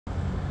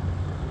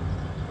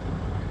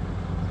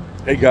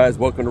Hey guys,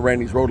 welcome to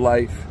Randy's Road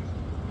Life.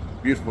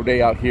 Beautiful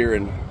day out here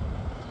in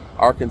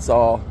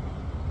Arkansas.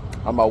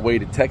 On my way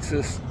to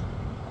Texas.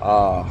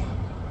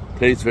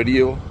 Today's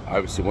video,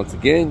 obviously, once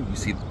again, you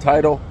see the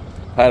title.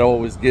 Title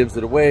always gives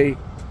it away.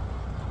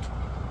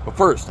 But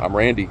first, I'm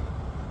Randy.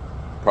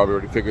 Probably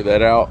already figured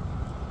that out.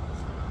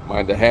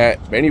 Mind the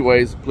hat. But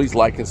anyways, please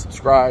like and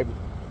subscribe.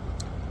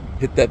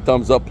 Hit that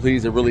thumbs up,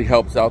 please. It really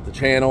helps out the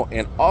channel.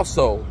 And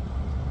also,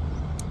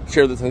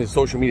 share this on the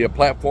social media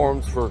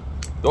platforms for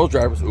those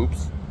drivers,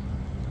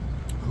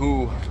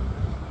 who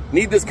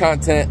need this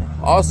content.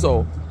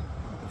 Also,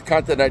 the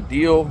content I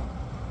do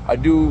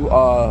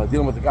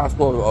dealing with the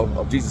gospel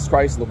of Jesus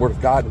Christ and the Word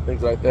of God and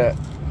things like that.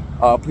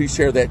 Please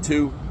share that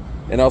too,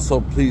 and also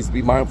please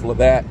be mindful of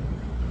that.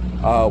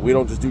 We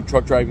don't just do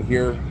truck driving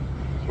here.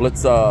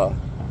 Let's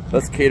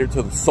cater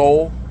to the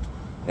soul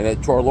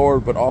and to our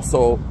Lord, but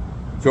also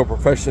to a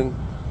profession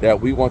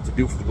that we want to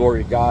do for the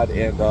glory of God,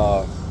 and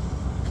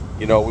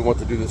you know, we want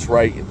to do this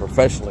right and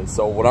professionally.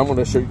 So what I'm going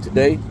to show you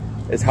today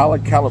is how I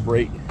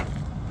calibrate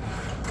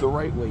the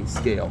right way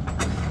scale.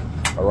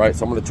 All right,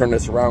 so I'm going to turn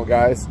this around,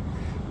 guys.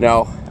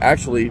 Now,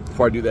 actually,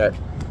 before I do that,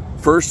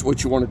 first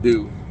what you want to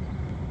do,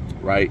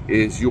 right,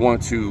 is you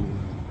want to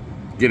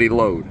get a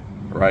load,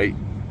 right?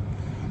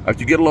 After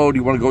you get a load,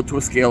 you want to go to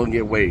a scale and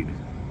get weighed.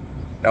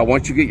 Now,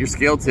 once you get your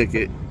scale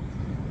ticket,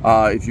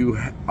 if you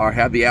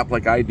have the app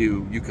like I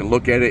do, you can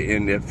look at it,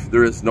 and if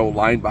there is no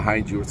line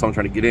behind you or someone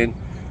trying to get in,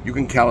 you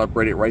can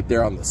calibrate it right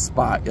there on the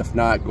spot. If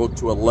not, go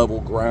to a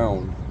level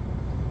ground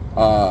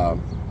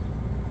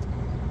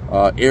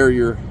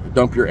area,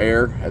 dump your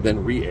air, and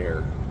then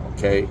re-air,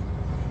 okay?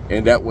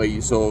 And that way,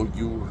 you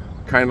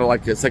kind of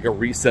like, it's like a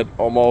reset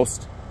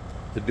almost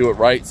to do it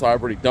right. So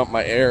I've already dumped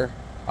my air.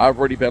 I've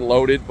already been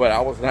loaded, but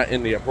I was not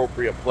in the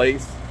appropriate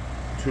place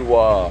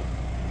to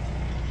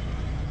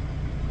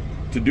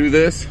do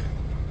this.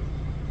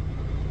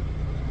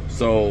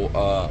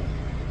 So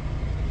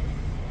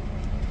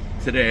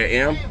today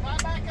I am. Hey, if I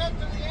back up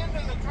to the end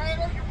of the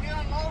trailer, you'll be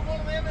unload one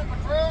of them in my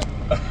truck.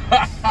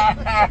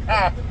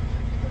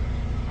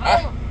 I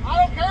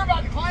don't care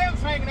about the clams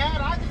hanging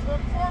out. I just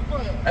want the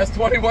forklift. That's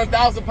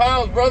 21,000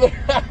 pounds, brother.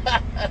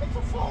 It's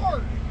a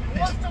Ford.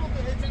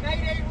 It's an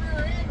 8.8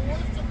 rear end. The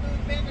worst of them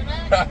been in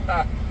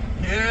action.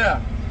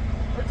 Yeah.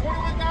 They're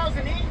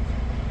 21,000 each.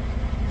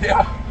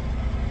 Yeah.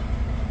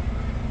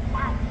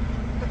 Wow.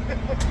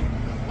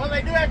 Well,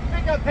 they do have to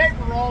pick up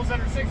paper rolls that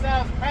are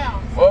 6,000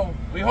 pounds. Well,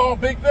 we haul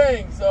big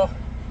things, so.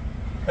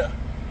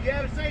 You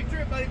have a safe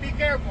trip, buddy. Be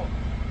careful.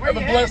 Have a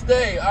blessed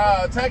day.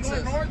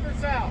 Texas. North or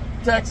south?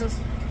 Texas.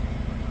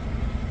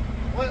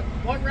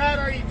 What route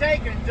are you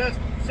taking? Just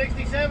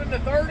 67 to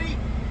 30?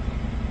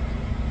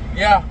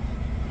 Yeah.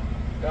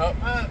 Yep.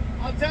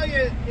 I'll tell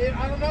you,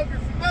 I don't know if you're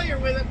familiar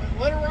with it, but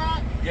Little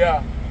Rock.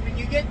 Yeah. When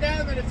you get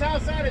down to the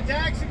south side of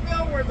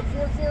Jacksonville, where the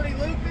 440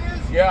 loop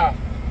is. Yeah.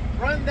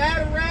 Run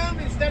that around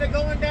instead of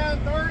going down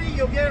 30.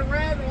 You'll get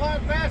around a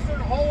lot faster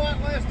and a whole lot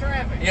less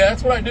traffic. Yeah,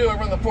 that's what I do. I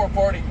run the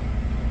 440.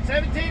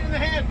 17 and a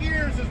half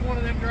years is one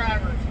of them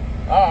drivers.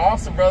 Oh,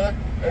 awesome, brother.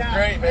 That's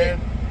great,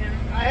 man. And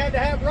I had to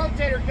have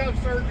rotator cuff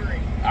surgery.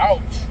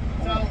 Ouch.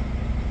 So,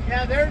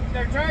 yeah, they're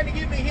trying to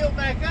get me healed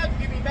back up,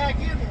 get me back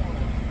in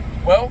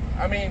one. Well,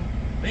 I mean,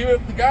 leave it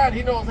up to God.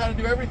 He knows how to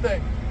do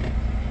everything.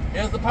 He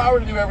has the power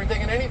to do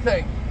everything and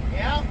anything.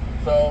 Yeah.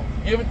 So,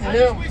 give it to I him.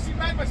 just wish he'd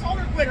make my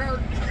shoulder quit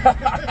hurting.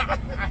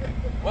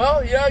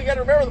 Well, yeah, you got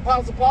to remember the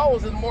Apostle Paul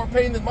was in more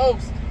pain than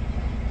most.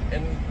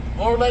 And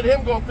Lord let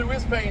him go through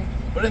his pain.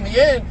 But in the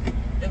end,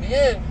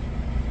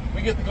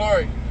 we get the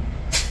glory.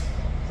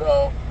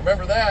 So,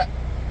 remember that.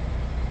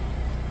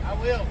 I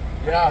will.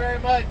 Yeah. Thank you very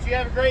much. You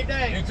have a great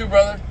day. You too,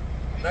 brother.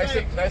 Be Nice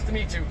safe. to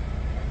meet you.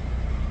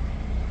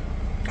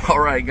 All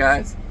right,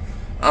 guys.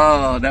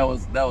 Oh, that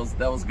was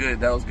good.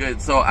 That was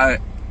good. So I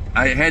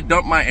had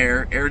dumped my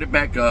air, aired it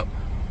back up.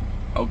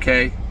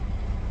 Okay.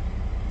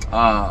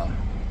 I'm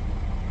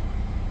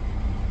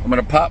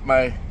gonna pop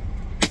my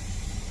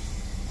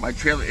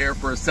trailer air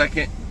for a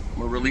second.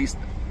 I'm gonna release,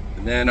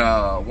 and then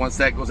once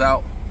that goes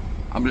out,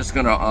 I'm just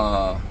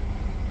gonna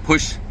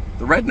push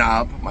the red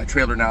knob, my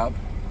trailer knob.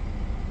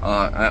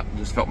 I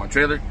just felt my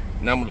trailer,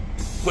 and I'm gonna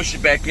push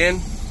it back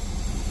in.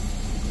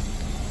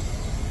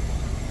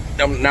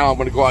 Now I'm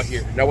gonna go out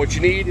here. Now what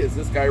you need is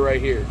this guy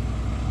right here.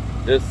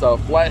 This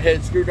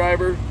flathead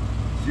screwdriver.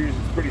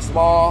 It's pretty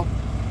small.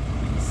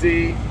 You can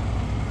see.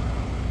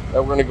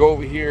 Now we're gonna go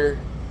over here.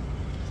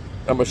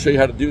 I'm gonna show you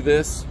how to do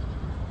this.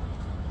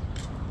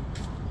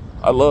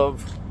 I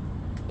love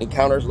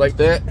encounters like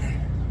that.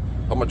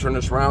 I'm gonna turn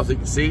this around so you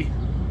can see.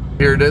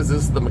 Here it is.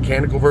 This is the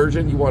mechanical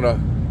version.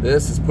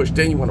 This is pushed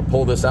in. You want to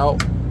pull this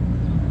out.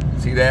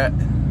 See that?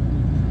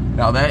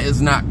 Now that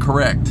is not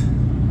correct,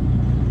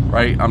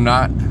 right? I'm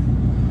not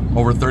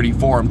over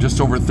 34. I'm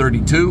just over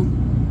 32.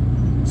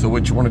 So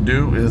what you want to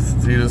do is,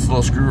 see this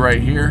little screw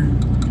right here?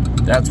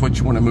 That's what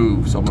you want to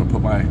move. So I'm going to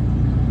put my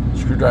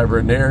screwdriver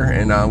in there,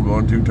 and I'm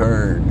going to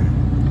turn.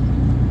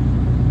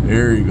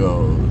 There he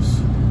goes.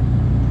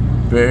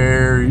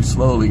 Very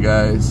slowly,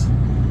 guys.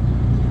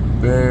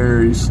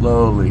 Very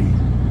slowly.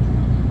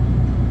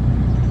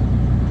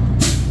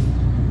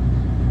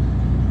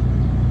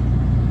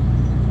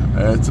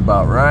 That's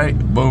about right.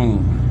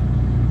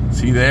 Boom.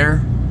 See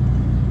there?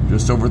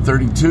 Just over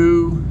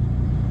 32.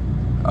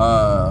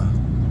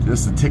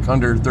 Just a tick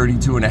under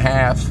 32 and a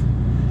half.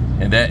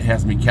 And that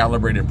has me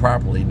calibrated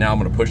properly. Now I'm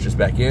gonna push this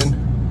back in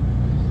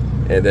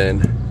and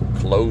then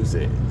close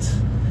it.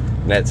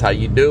 And that's how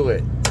you do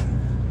it.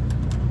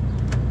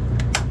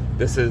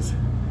 This is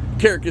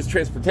Caracas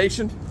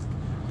Transportation.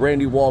 Brand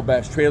new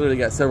Wabash trailer. They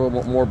got several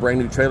more brand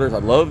new trailers. I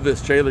love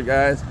this trailer,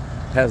 guys.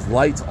 Has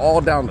lights all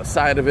down the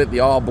side of it. They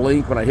all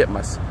blink when I hit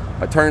my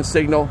turn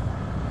signal.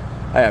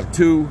 I have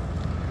two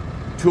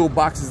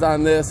toolboxes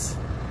on this.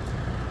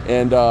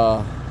 And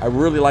I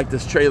really like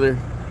this trailer.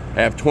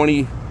 I have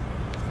 20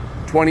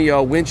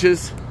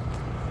 winches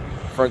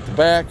front to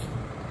back.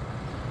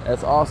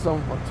 That's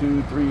awesome. 1,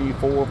 2, 3,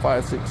 4,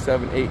 5, 6,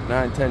 7, 8,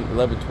 9, 10,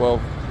 11,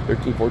 12,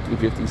 13, 14,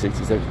 15,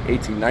 16, 17,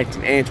 18,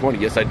 19, and 20.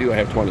 Yes, I do. I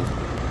have 20.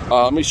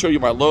 Let me show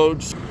you my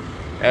loads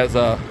as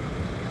a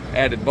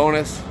added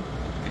bonus.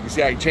 You can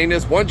see I chain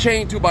this. 1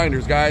 chain, 2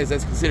 binders, guys.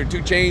 That's considered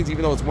 2 chains,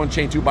 even though it's 1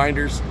 chain, 2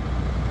 binders.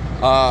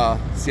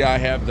 See, I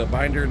have the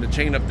binder and the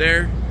chain up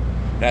there.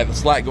 And I have the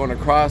slack going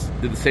across.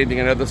 Did the same thing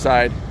on the other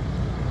side.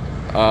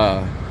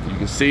 You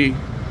can see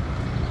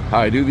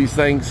how I do these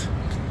things.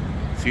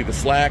 See the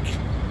slack,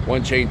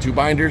 1 chain, 2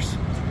 binders,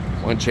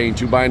 1 chain,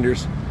 2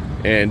 binders.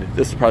 And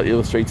this probably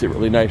illustrates it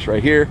really nice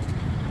right here.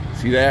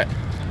 See that?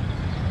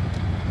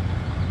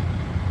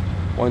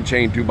 1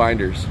 chain, 2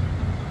 binders.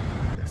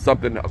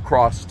 Something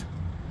across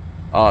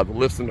the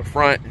lifts in the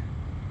front.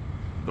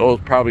 Those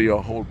probably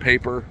hold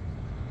paper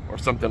or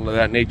something of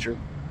that nature.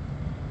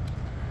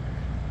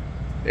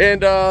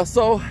 And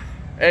so,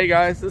 hey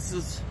guys, this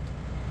is,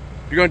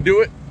 if you're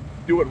gonna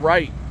do it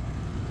right.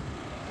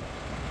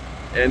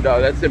 And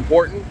that's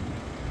important.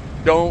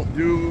 Don't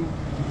do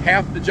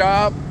half the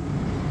job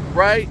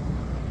right.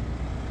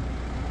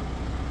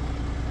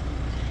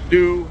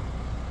 Do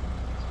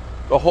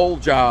the whole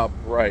job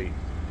right.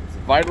 It's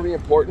vitally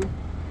important.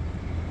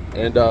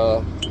 And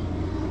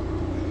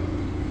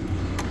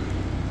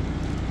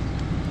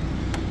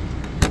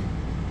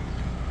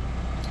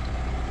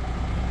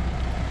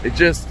it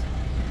just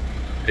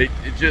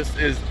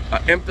is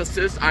an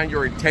emphasis on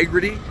your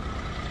integrity.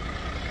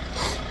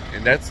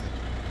 And that's,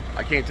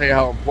 I can't tell you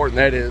how important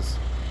that is,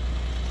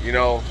 you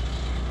know.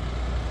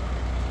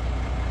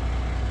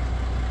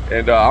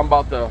 And I'm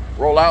about to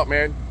roll out,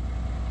 man.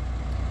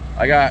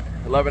 I got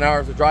 11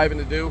 hours of driving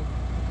to do.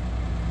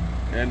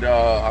 And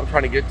I'm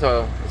trying to get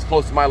to as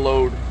close to my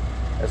load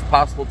as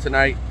possible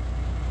tonight.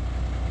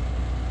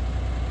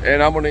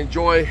 And I'm gonna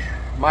enjoy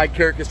my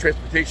Caracas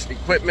Transportation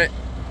equipment.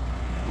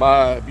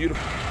 My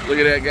beautiful, look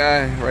at that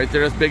guy right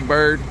there, that's Big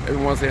Bird.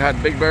 Everyone say hi to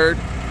Big Bird.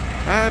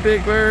 Hi,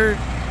 Big Bird.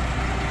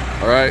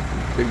 All right,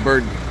 Big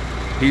Bird,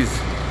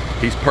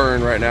 he's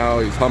purring right now,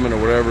 he's humming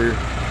or whatever.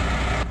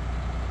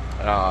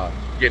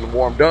 Getting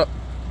warmed up,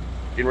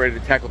 getting ready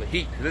to tackle the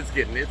heat, because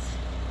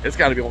it's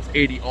got to be almost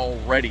 80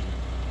 already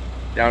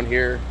down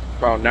here.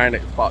 It's around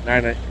it's about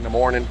 9 in the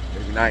morning,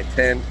 maybe 9,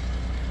 10.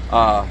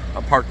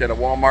 I'm parked at a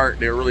Walmart.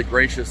 They were really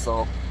gracious,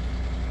 so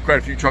quite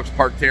a few trucks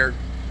parked here.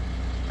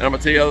 And I'm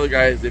gonna tell you other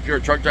guys, if you're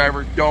a truck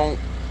driver, don't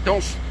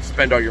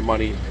spend all your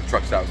money at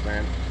truck stops,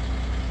 man,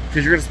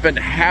 because you're gonna spend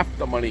half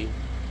the money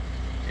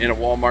in a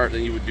Walmart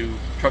than you would do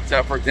truck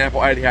stop. For example,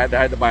 I had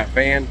to buy a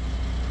fan.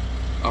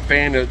 A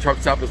fan at a truck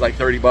stop is like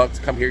 30 bucks.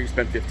 Come here, you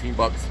spend 15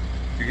 bucks.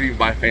 You can even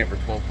buy a fan for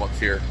 12 bucks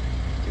here.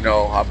 You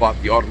know, I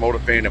bought the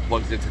automotive fan that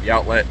plugs into the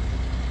outlet.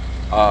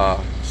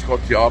 Just go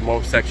to the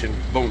automotive section,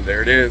 boom,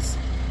 there it is.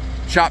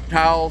 Shop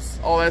towels,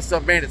 all that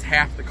stuff, man, it's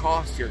half the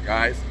cost here,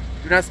 guys.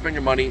 Do not spend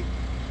your money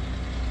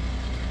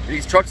in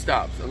these truck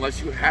stops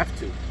unless you have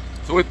to.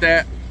 So with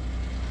that,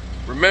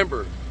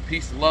 remember,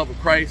 peace and love of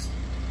Christ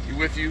be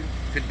with you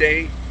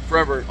today,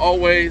 forever, and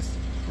always.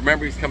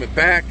 Remember, he's coming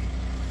back.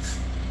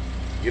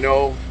 You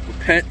know,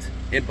 repent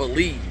and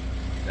believe.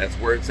 That's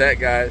where it's at,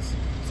 guys.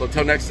 So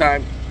until next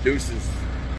time, deuces.